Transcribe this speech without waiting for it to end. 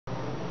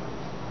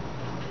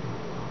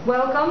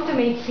Welcome to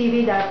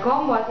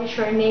MaidCV.com. What is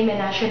your name and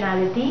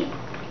nationality?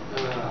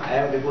 I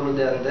am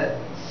Mudiyanselage,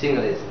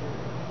 Sinhalese.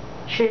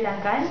 Sri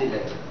Lankan? Sri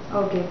Lanka.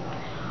 Okay.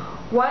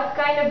 What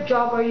kind of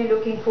job are you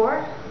looking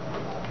for?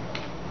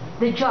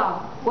 The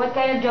job. What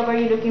kind of job are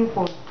you looking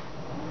for?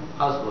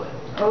 Houseboy.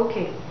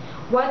 Okay.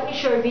 What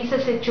is your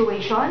visa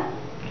situation?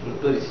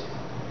 Tourist.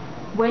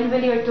 When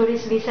will your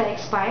tourist visa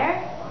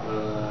expire?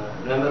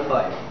 November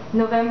 5.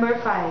 November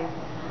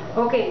 5.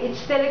 Okay,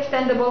 it's still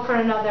extendable for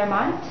another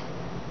month?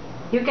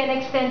 You can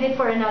extend it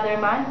for another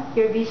month,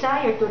 your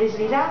visa, your tourist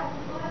visa?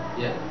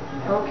 Yeah.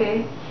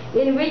 Okay.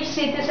 In which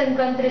cities and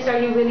countries are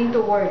you willing to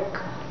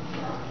work?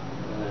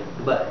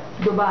 Dubai.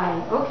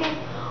 Dubai. Okay.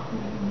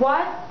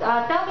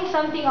 Tell me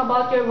something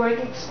about your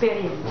work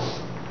experience.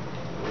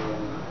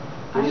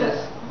 2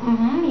 years.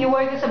 You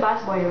work as a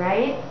busboy,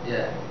 right?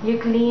 Yeah. You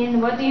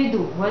clean. What do you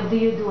do? What do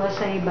you do as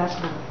a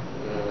busboy?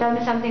 Tell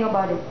me something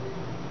about it.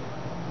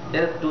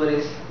 Help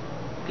tourists,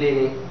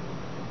 cleaning.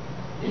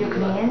 You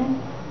clean.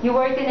 You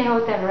work in a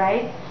hotel,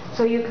 right?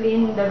 So you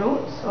clean the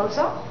rooms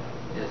also?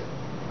 Yes.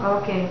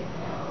 Okay.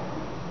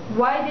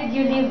 Why did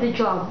you leave the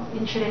job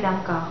in Sri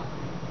Lanka?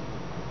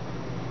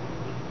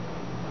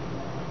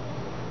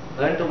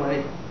 Earn to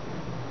money.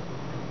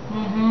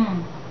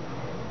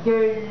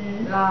 You're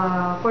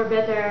for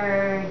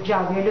better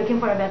job. You're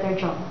looking for a better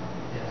job.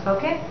 Yes.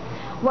 Okay.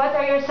 What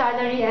are your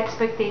salary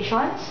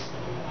expectations?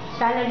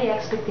 Salary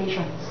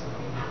expectations.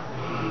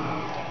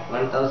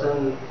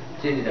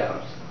 1,003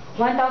 dirhams.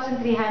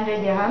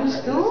 1,300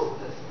 dirhams to?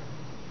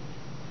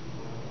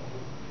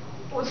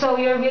 Yes. So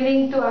you're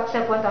willing to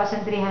accept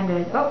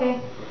 1,300.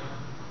 Okay.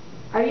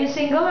 Are you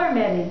single or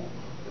married?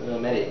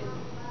 Married.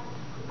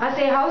 As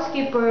a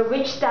housekeeper,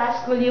 which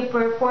task will you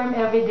perform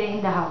every day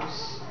in the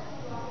house?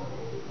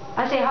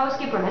 As a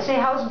housekeeper, as a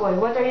houseboy,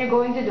 what are you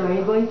going to do? Are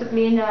you going to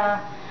clean the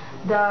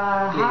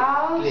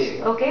house?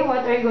 Clean. Okay,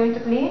 what are you going to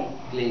clean?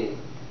 Clean.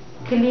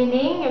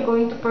 Cleaning, you're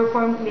going to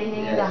perform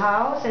cleaning in the Yes.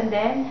 house, and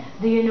then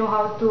do you know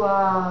how to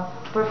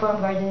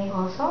perform gardening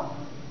also?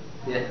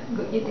 Yeah.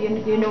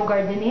 You know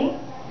gardening?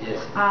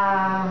 Yes.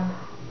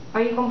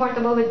 Are you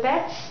comfortable with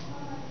pets?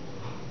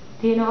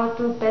 Do you know how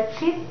to pet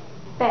sit?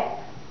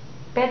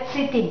 Pet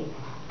sitting.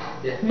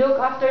 Yeah. Look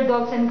after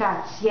dogs and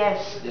cats.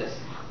 Yes. Yes.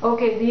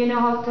 Okay, do you know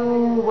how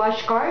to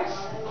wash cars?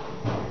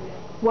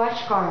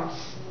 Wash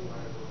cars.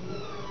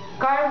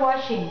 Car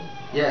washing.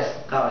 Yes.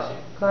 Car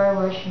washing. Car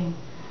washing.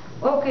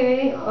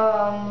 Okay,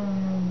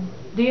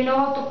 do you know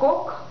how to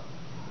cook?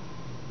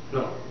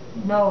 No.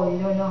 No, you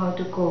don't know how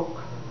to cook.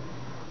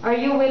 Are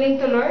you willing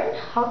to learn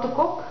how to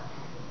cook?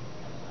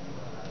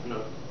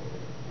 No.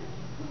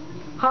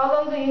 How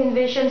long do you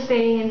envision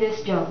staying in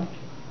this job?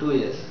 2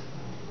 years.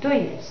 2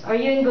 years. Are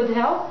you in good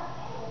health?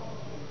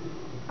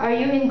 Are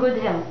you in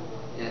good health?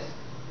 Yes.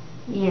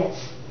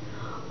 Yes.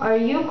 Are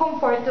you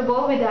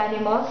comfortable with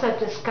animals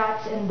such as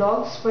cats and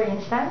dogs, for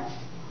instance?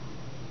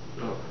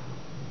 No.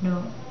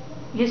 No.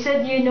 You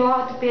said you know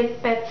how to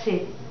pet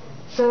sit.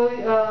 So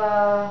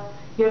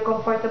you're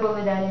comfortable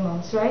with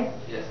animals, right?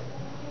 Yes.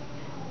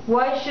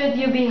 Why should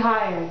you be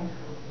hired?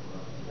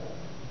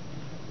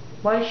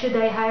 Why should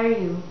I hire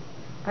you?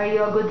 Are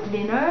you a good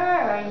cleaner?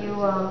 Are you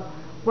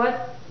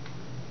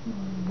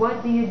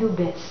what do you do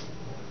best?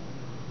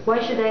 Why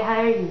should I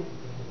hire you?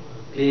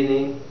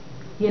 Cleaning.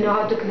 You know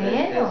how to clean?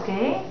 Yes, yes.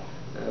 Okay.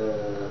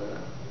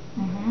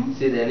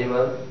 See the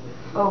animal.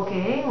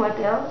 Okay. What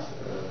else?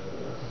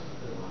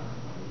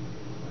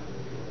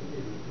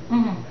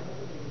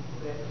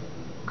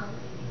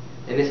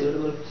 Any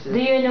suitable? Do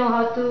you know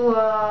how to?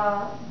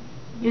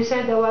 You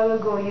said a while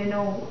ago. You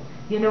know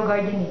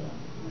gardening.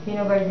 You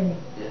know gardening.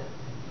 Yeah.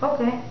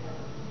 Okay.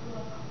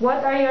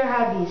 What are your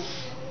hobbies?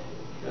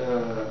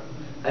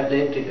 I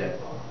play cricket.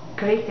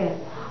 Cricket.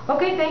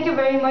 Okay, thank you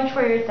very much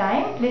for your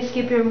time. Please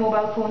keep your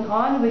mobile phone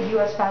on with you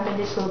as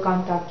families will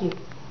contact you.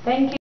 Thank you.